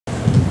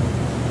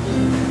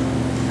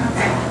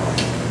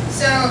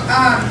So,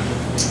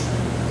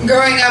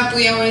 growing up,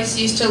 we always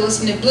used to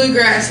listen to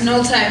bluegrass and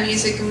old-time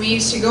music, and we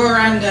used to go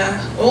around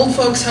old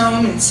folks'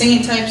 home and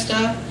singing type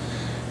stuff.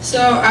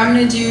 So I'm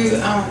going to do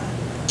a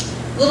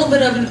little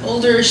bit of an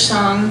older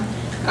song.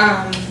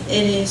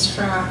 It is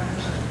from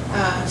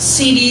a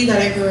CD that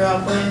I grew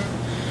up with.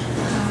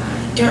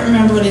 I don't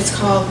remember what it's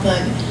called,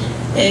 but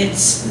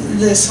it's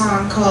the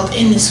song called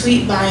In the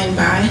Sweet By and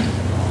By.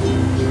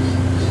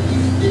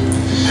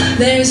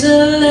 There's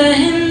a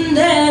land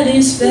that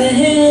is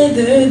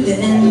fairer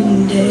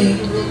than day,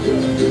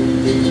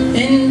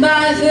 and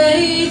by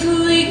faith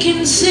we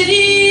can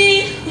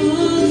see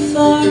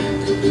afar,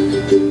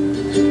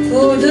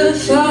 for the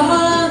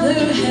Father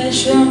has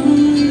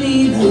shown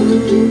me the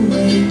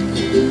way,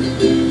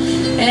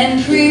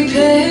 and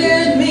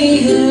prepared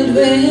me a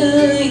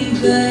dwelling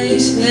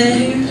place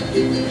there,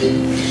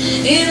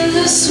 in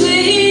the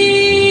sweet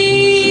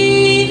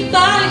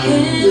by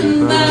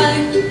and by.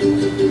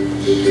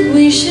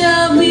 We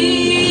shall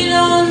meet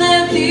on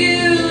that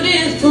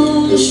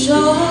beautiful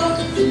shore,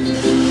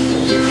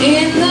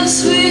 in the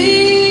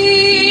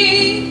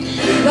sweet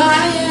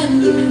by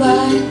and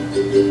by.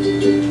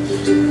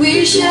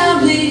 We shall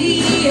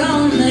be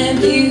on that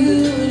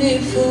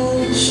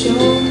beautiful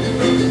shore.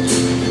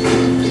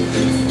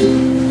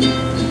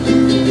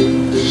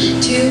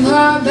 To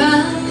our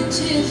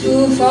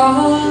bountiful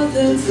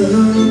Father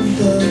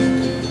above,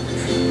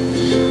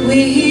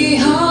 we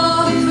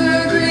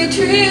offer great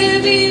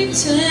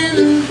tributes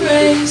and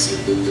praise,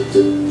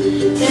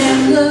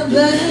 and the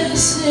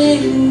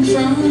blessing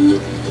from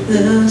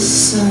the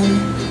sun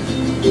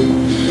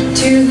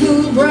to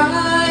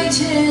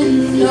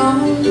brighten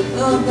all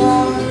of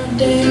our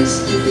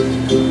days,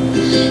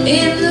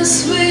 in the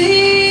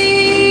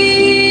sweet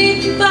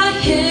by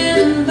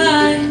and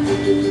by.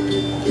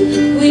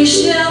 We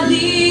shall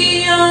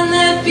be on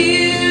that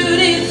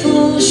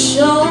beautiful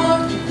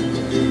shore,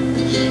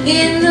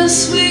 in the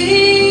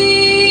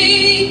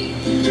sweet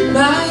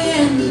by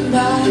and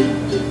by.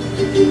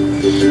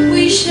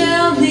 We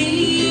shall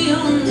be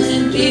on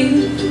that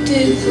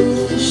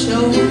beautiful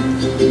shore.